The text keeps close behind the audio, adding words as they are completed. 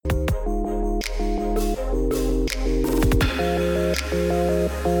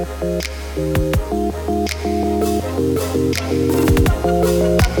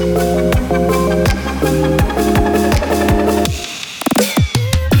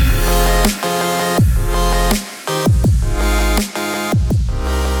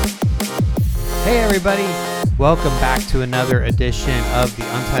everybody. Welcome back to another edition of the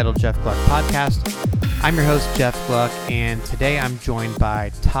Untitled Jeff Gluck podcast. I'm your host, Jeff Gluck, and today I'm joined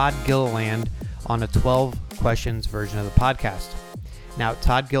by Todd Gilliland on a 12 questions version of the podcast. Now,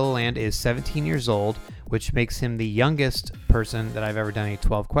 Todd Gilliland is 17 years old, which makes him the youngest person that I've ever done a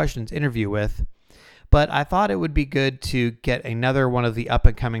 12 questions interview with. But I thought it would be good to get another one of the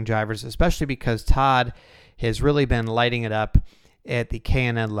up-and-coming drivers, especially because Todd has really been lighting it up at the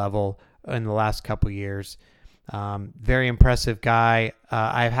K&N level in the last couple years. Very impressive guy.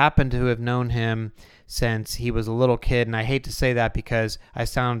 I've happened to have known him since he was a little kid, and I hate to say that because I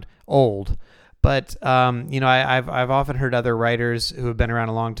sound old. But, I've often heard other writers who have been around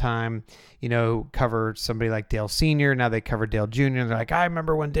a long time, who cover somebody like Dale Sr. Now they cover Dale Jr. And they're like, I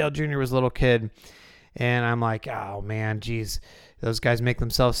remember when Dale Jr. was a little kid. And I'm like, oh, man, geez, those guys make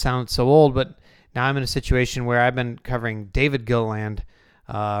themselves sound so old. But now I'm in a situation where I've been covering David Gilliland,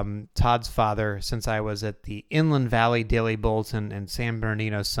 Todd's father, since I was at the Inland Valley Daily Bulletin and San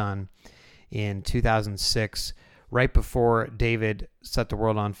Bernardino Sun in 2006, right before David set the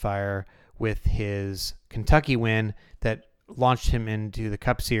world on fire with his Kentucky win that launched him into the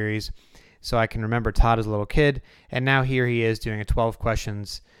Cup Series. So I can remember Todd as a little kid, and now here he is doing a 12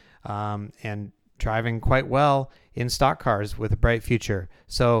 questions and driving quite well in stock cars with a bright future.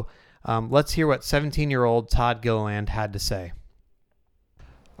 So let's hear what 17-year-old Todd Gilliland had to say.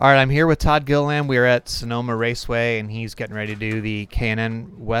 All right, I'm here with Todd Gilliland. We're at Sonoma Raceway, and he's getting ready to do the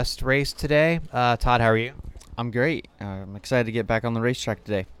K&N West race today. Todd, how are you? I'm great. I'm excited to get back on the racetrack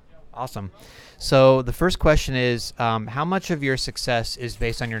today. Awesome. So the first question is, how much of your success is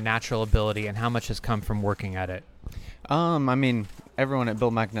based on your natural ability, and how much has come from working at it? Everyone at Bill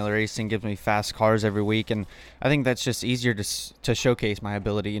McAnally Racing gives me fast cars every week, and I think that's just easier to showcase my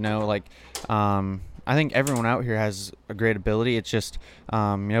ability. I think everyone out here has a great ability. It's just,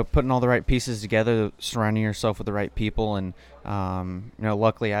 putting all the right pieces together, surrounding yourself with the right people, and,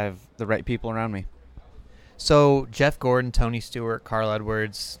 luckily I have the right people around me. So Jeff Gordon, Tony Stewart, Carl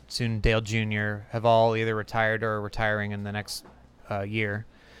Edwards, soon Dale Jr. have all either retired or are retiring in the next year.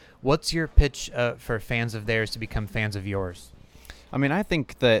 What's your pitch for fans of theirs to become fans of yours? I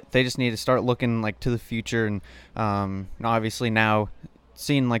think that they just need to start looking to the future, and obviously now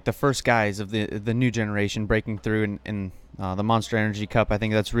seeing the first guys of the new generation breaking through in the Monster Energy Cup. I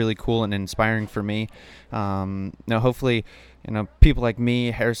think that's really cool and inspiring for me. Hopefully, people like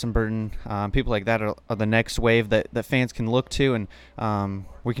me, Harrison Burton, people like that are the next wave that fans can look to, and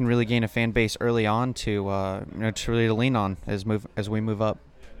we can really gain a fan base early on to really lean on as we move up.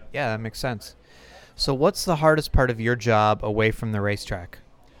 Yeah, that makes sense. So what's the hardest part of your job away from the racetrack?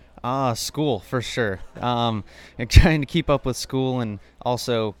 School, for sure. And trying to keep up with school and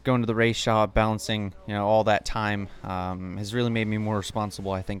also going to the race shop, balancing, all that time has really made me more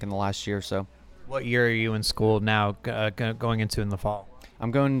responsible, I think, in the last year or so. What year are you in school now going into in the fall? I'm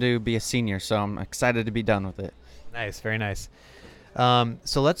going to be a senior, so I'm excited to be done with it. Nice, very nice.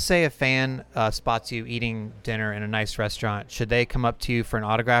 So let's say a fan spots you eating dinner in a nice restaurant. Should they come up to you for an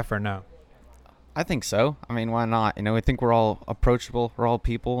autograph or no? I think so. Why not? I think we're all approachable. We're all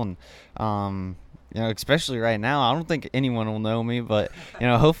people, and especially right now, I don't think anyone will know me, but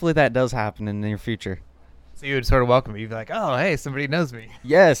hopefully that does happen in the near future. So you would sort of welcome me. You'd be like, "Oh, hey, somebody knows me."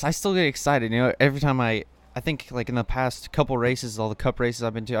 Yes, I still get excited. Every time I think in the past couple races, all the Cup races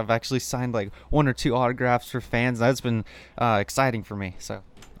I've been to, I've actually signed one or two autographs for fans. That's been exciting for me. So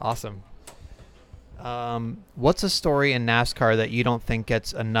awesome. What's a story in NASCAR that you don't think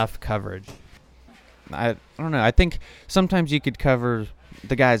gets enough coverage? I don't know. I think sometimes you could cover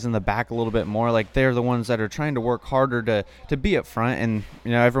the guys in the back a little bit more. They're the ones that are trying to work harder to be up front, and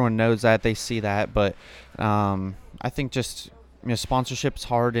everyone knows that, they see that. But I think just sponsorship's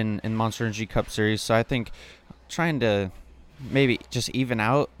hard in Monster Energy Cup Series, so I think trying to maybe just even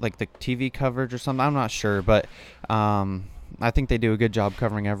out the TV coverage or something. I'm not sure, but I think they do a good job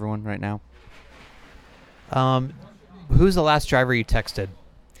covering everyone right now. Who's the last driver you texted?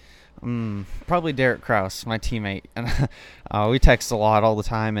 Probably Derek Kraus, my teammate, and we text a lot all the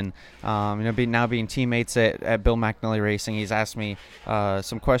time. And being teammates at Bill McAnally Racing, he's asked me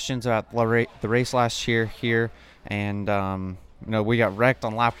some questions about the race last year here, and we got wrecked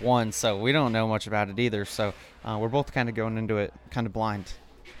on lap 1, so we don't know much about it either. So we're both kind of going into it kind of blind.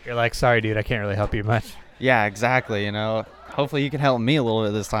 You're like, sorry, dude, I can't really help you much. Yeah, exactly. Hopefully you can help me a little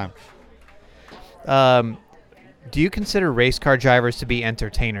bit this time. Do you consider race car drivers to be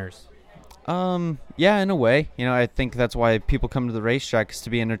entertainers? Yeah, in a way. I think that's why people come to the racetrack, is to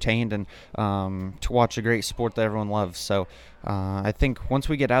be entertained and to watch a great sport that everyone loves. So I think once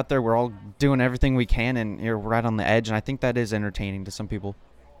we get out there, we're all doing everything we can, and you're right on the edge, and I think that is entertaining to some people.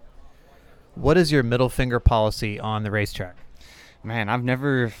 What is your middle finger policy on the racetrack? Man, I've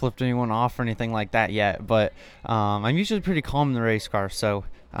never flipped anyone off or anything like that yet, but I'm usually pretty calm in the race car, so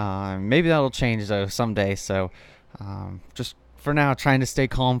maybe that'll change though someday. So just for now, trying to stay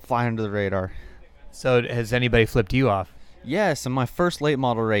calm, fly under the radar. So has anybody flipped you off? Yes, in my first late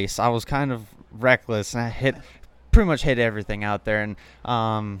model race, I was kind of reckless, and I pretty much hit everything out there,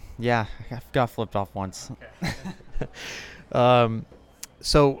 and yeah, I got flipped off once. Okay.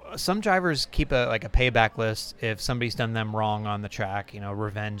 So some drivers keep a payback list if somebody's done them wrong on the track,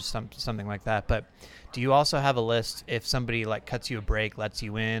 revenge, something like that. But do you also have a list if somebody like cuts you a break, lets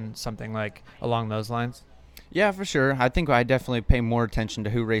you in, something like along those lines? Yeah, for sure. I think I definitely pay more attention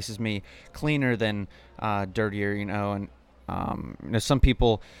to who races me cleaner than dirtier, and some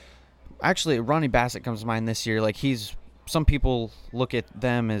people. Actually, Ronnie Bassett comes to mind this year. Like some people look at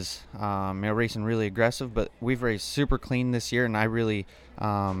them as racing really aggressive, but we've raced super clean this year, and I really,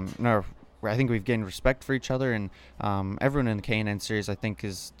 I think we've gained respect for each other, and everyone in the K&N series I think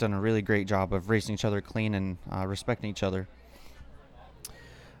has done a really great job of racing each other clean and respecting each other.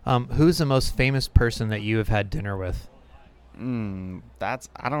 Who's the most famous person that you have had dinner with? I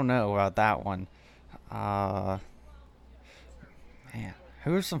don't know about that one. Man,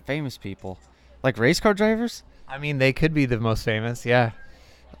 who are some famous people? Like race car drivers? I mean, they could be the most famous, yeah.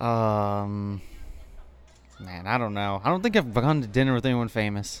 Man, I don't know. I don't think I've gone to dinner with anyone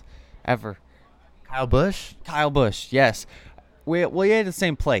famous, ever. Kyle Busch? Kyle Busch, yes. We ate at the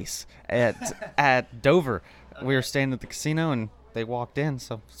same place at Dover. Okay. We were staying at the casino, and they walked in,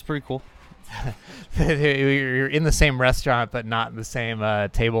 so it's pretty cool. You're in the same restaurant, but not the same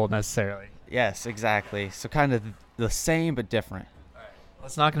table necessarily. Yes, exactly. So kind of the same, but different. Well,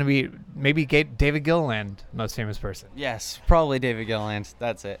 it's not going to be maybe David Gilliland, most famous person. Yes, probably David Gilliland.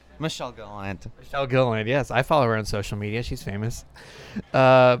 That's it. Michelle Gilliland. Michelle Gilliland, yes. I follow her on social media. She's famous.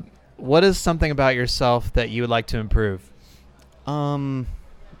 What is something about yourself that you would like to improve? I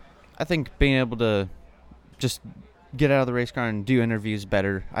think being able to just get out of the race car and do interviews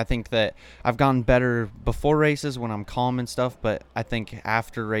better. I think that I've gotten better before races when I'm calm and stuff, but I think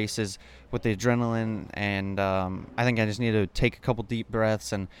after races with the adrenaline and I think I just need to take a couple deep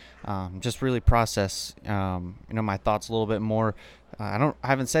breaths and just really process my thoughts a little bit more. I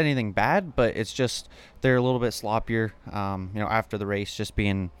haven't said anything bad, but it's just they're a little bit sloppier after the race, just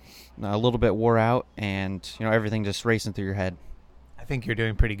being a little bit wore out and everything just racing through your head. I think you're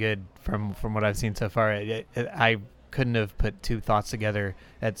doing pretty good from what I've seen so far. I couldn't have put two thoughts together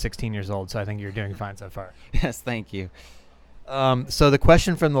at 16 years old, so I think you're doing fine so far. Yes, thank you. So the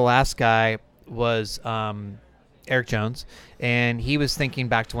question from the last guy was Eric Jones, and he was thinking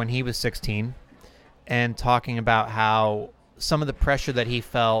back to when he was 16 and talking about how some of the pressure that he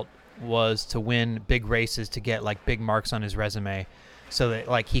felt was to win big races to get like big marks on his resume so that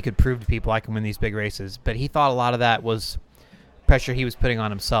like he could prove to people I can win these big races. But he thought a lot of that was pressure he was putting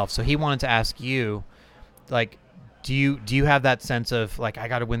on himself. So he wanted to ask you, like, do you have that sense of like I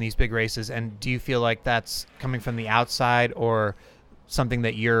got to win these big races, and do you feel like that's coming from the outside or something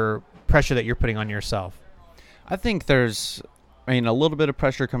that pressure that you're putting on yourself? I think there's a little bit of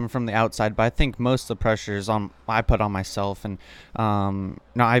pressure coming from the outside, but I think most of the pressure is I put on myself, and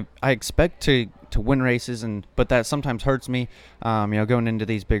I expect to win races, but that sometimes hurts me. Going into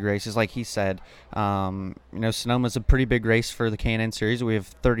these big races, like he said, Sonoma's a pretty big race for the K&N series. We have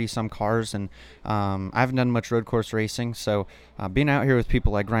 30 some cars, and I haven't done much road course racing, so being out here with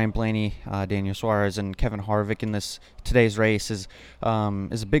people like Ryan Blaney, Daniel Suarez, and Kevin Harvick in today's race is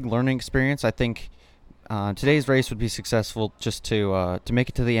a big learning experience. I think today's race would be successful just to make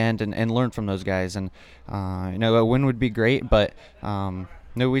it to the end and learn from those guys, and a win would be great, but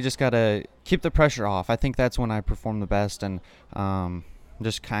we just gotta keep the pressure off. I think that's when I perform the best, and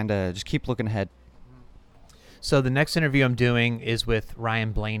just keep looking ahead. So the next interview I'm doing is with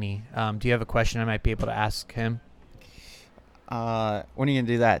Ryan Blaney. Do you have a question I might be able to ask him? When are you gonna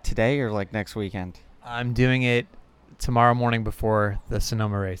do that? Today or like next weekend? I'm doing it tomorrow morning before the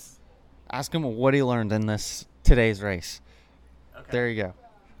Sonoma race. Ask him what he learned in today's race. Okay. There you go.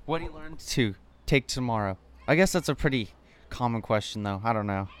 What he learned to take tomorrow. I guess that's a pretty common question, though. I don't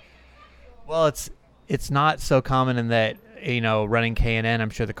know. Well, it's not so common in that running K&N. I'm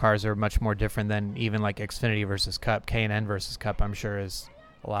sure the cars are much more different than even like Xfinity versus Cup. K&N versus Cup, I'm sure, is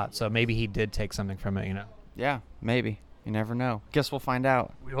a lot. So maybe he did take something from it. Yeah, maybe. You never know. Guess we'll find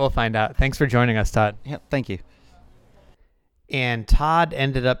out. We will find out. Thanks for joining us, Todd. Yep. Thank you. And Todd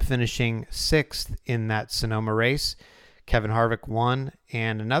ended up finishing 6th in that Sonoma race. Kevin Harvick won,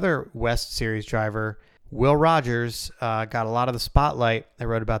 and another West Series driver, Will Rogers, got a lot of the spotlight. I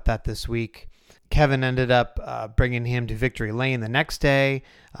wrote about that this week. Kevin ended up bringing him to Victory Lane the next day,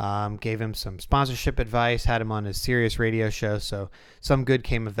 gave him some sponsorship advice, had him on his Sirius radio show, so some good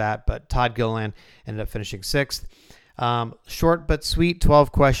came of that. But Todd Gilliland ended up finishing 6th. Short but sweet,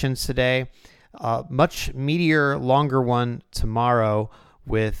 12 questions today. Much meatier, longer one tomorrow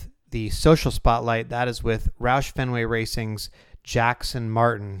with the social spotlight. That is with Roush Fenway Racing's Jackson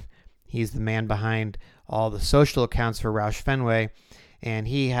Martin. He's the man behind all the social accounts for Roush Fenway, and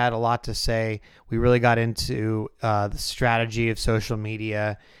he had a lot to say. We really got into the strategy of social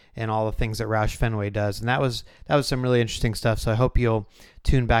media and all the things that Roush Fenway does, and that was some really interesting stuff. So I hope you'll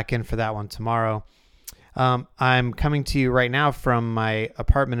tune back in for that one tomorrow. I'm coming to you right now from my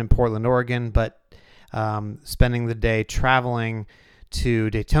apartment in Portland, Oregon, but spending the day traveling to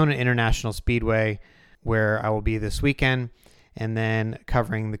Daytona International Speedway, where I will be this weekend, and then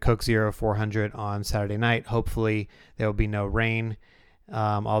covering the Coke Zero 400 on Saturday night. Hopefully there will be no rain,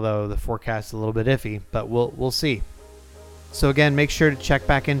 although the forecast is a little bit iffy, but we'll see. So again, make sure to check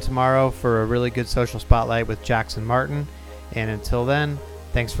back in tomorrow for a really good social spotlight with Jackson Martin. And until then,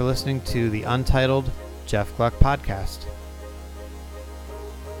 thanks for listening to the Untitled Jeff Gluck Podcast.